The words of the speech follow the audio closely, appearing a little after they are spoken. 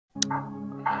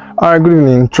Hi, good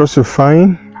evening. Trust you're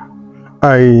fine.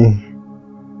 I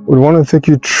would want to take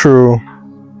you through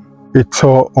a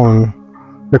tour on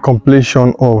the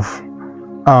completion of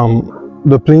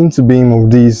the plinth beam of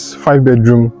this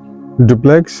 5-bedroom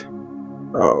duplex.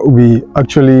 We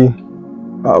actually,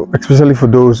 especially for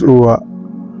those who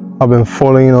have been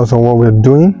following us on what we're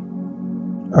doing,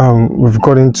 we've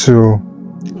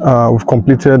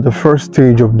completed the first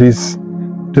stage of this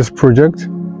project,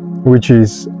 which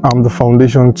is the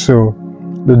foundation to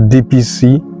the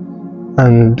DPC.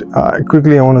 And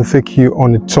quickly I want to take you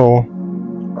on a tour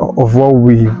of what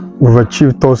we've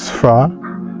achieved thus far,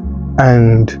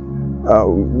 and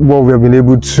what we have been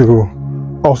able to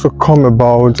also come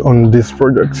about on this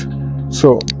project.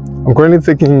 So I'm currently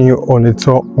taking you on a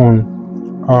tour on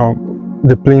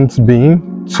the plinth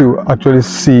beam to actually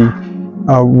see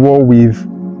what we've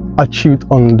achieved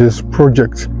on this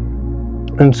project.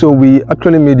 And so we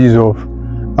actually made use of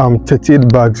 38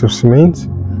 bags of cement,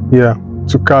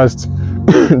 to cast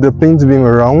the plinth beam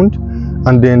around.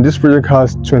 And then this project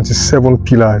has 27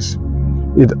 pillars.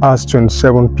 It has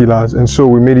 27 pillars, and so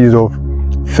we made use of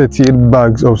 38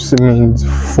 bags of cement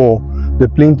for the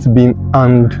plinth beam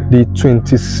and the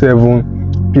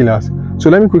 27 pillars. So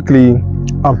let me quickly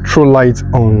throw light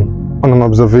on an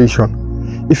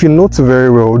observation. If you note very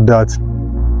well that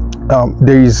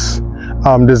there's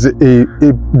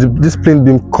this plinth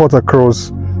beam cut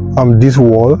across this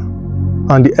wall,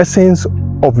 and the essence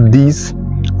of this,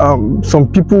 some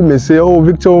people may say, oh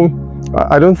Victor,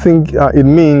 I don't think it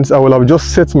means I will have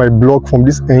just set my block from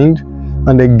this end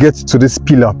and then get to this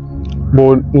pillar.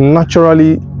 But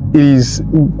naturally, it is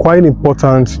quite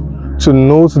important to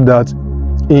note that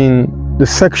in the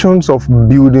sections of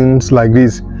buildings like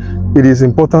this, it is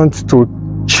important to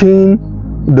chain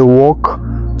the work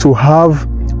to have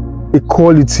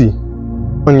equality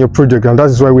on your project, and that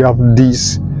is why we have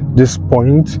this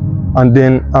point. And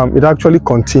then it actually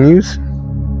continues.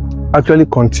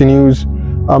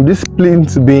 This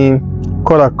plinth being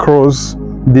cut across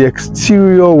the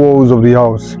exterior walls of the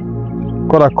house,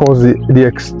 the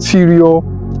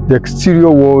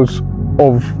exterior walls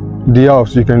of the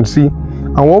house, you can see.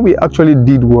 And what we actually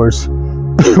did was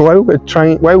while we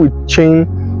chain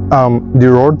the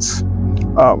rods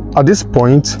at this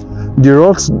point, the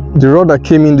rod that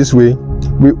came in this way,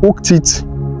 we hooked it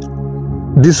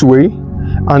this way,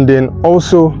 and then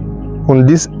also on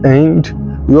this end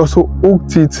we also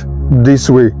hooked it this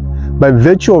way. By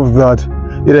virtue of that,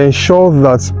 it ensures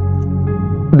that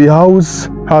the house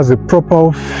has a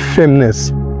proper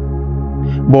firmness.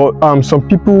 But some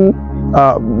people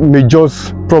may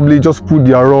probably just put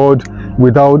their rod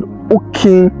without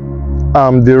hooking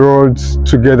the rods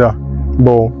together.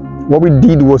 But what we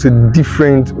did was a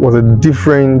different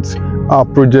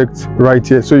project right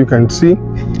here. So you can see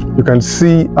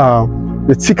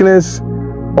the thickness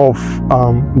of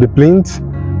the plinth.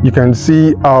 You can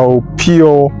see how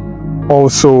pure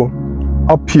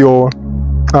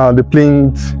the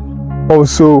plinth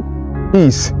also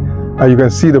is. You can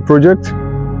see the project.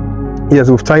 Yes,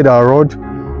 we've tied our rod.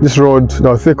 This rod that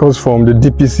will take us from the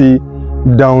DPC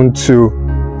down to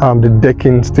the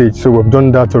decking stage. So we've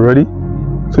done that already.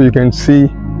 So you can see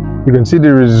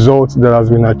the result that has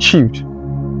been achieved.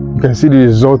 You can see the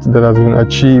result that has been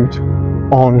achieved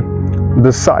on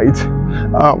the site.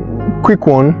 Quick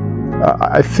one.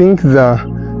 I think that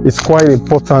it's quite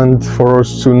important for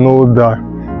us to know that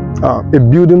a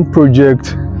building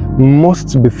project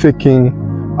must be taken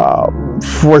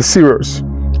for serious.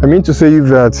 I mean to say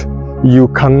that you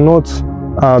cannot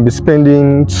be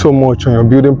spending so much on your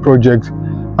building project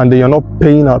and then you're not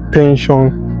paying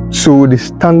attention to the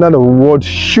standard of what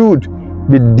should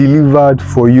be delivered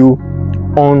for you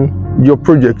on your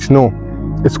project. No,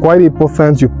 it's quite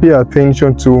important you pay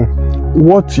attention to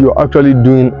what you're actually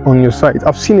doing on your site.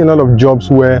 I've seen a lot of jobs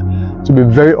where, to be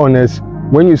very honest,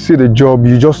 when you see the job,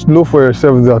 you just know for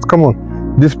yourself that, come on,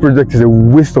 this project is a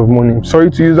waste of money. I'm sorry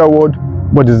to use that word,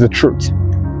 but it's the truth.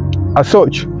 As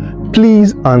such,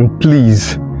 please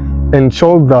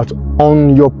ensure that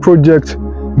on your project,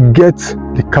 get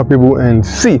the capable end.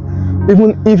 See,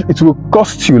 even if it will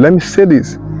cost you, let me say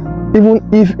this, even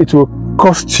if it will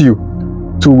cost you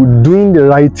to doing the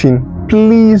right thing,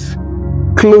 please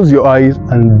close your eyes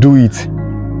and do it.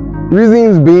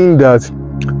 Reasons being that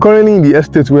currently in the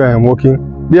estate where I am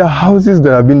working, there are houses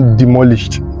that have been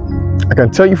demolished. I can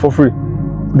tell you for free,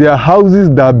 there are houses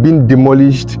that have been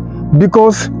demolished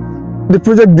because the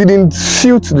project didn't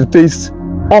suit the taste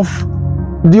of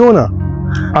the owner.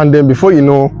 And then before you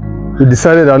know, we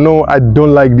decided that no, I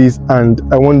don't like this and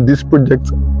I want this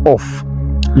project off.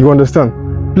 You understand?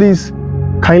 Please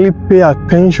kindly pay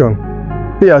attention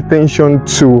pay attention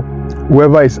to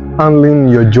whoever is handling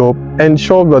your job.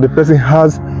 Ensure that the person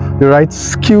has the right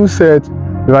skill set,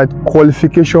 the right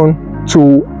qualification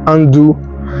to undo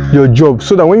your job,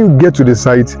 so that when you get to the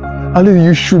site, at least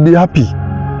you should be happy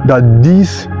that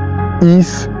this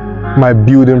is my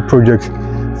building project.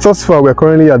 Thus far, we're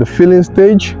currently at the filling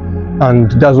stage,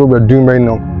 and that's what we're doing right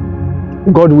now.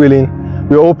 God willing,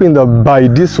 we're hoping that by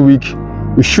this week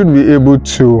we should be able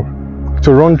to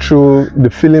run through the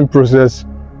filling process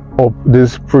of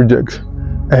this project,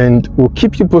 and we'll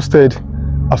keep you posted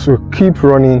as we keep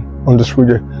running on this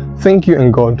project. Thank you,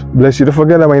 and God bless you. Don't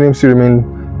forget that my name still remains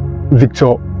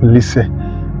Victor Lise,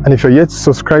 and if you're yet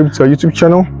subscribed to our YouTube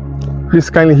channel, please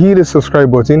kindly hit the subscribe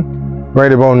button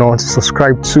right about now to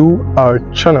subscribe to our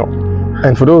channel.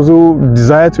 And for those who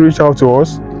desire to reach out to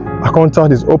us, our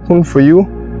contact is open for you.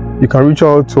 You can reach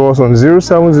out to us on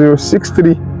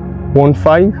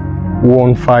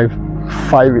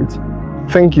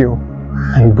 07063151558. Thank you,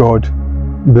 and God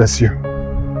bless you.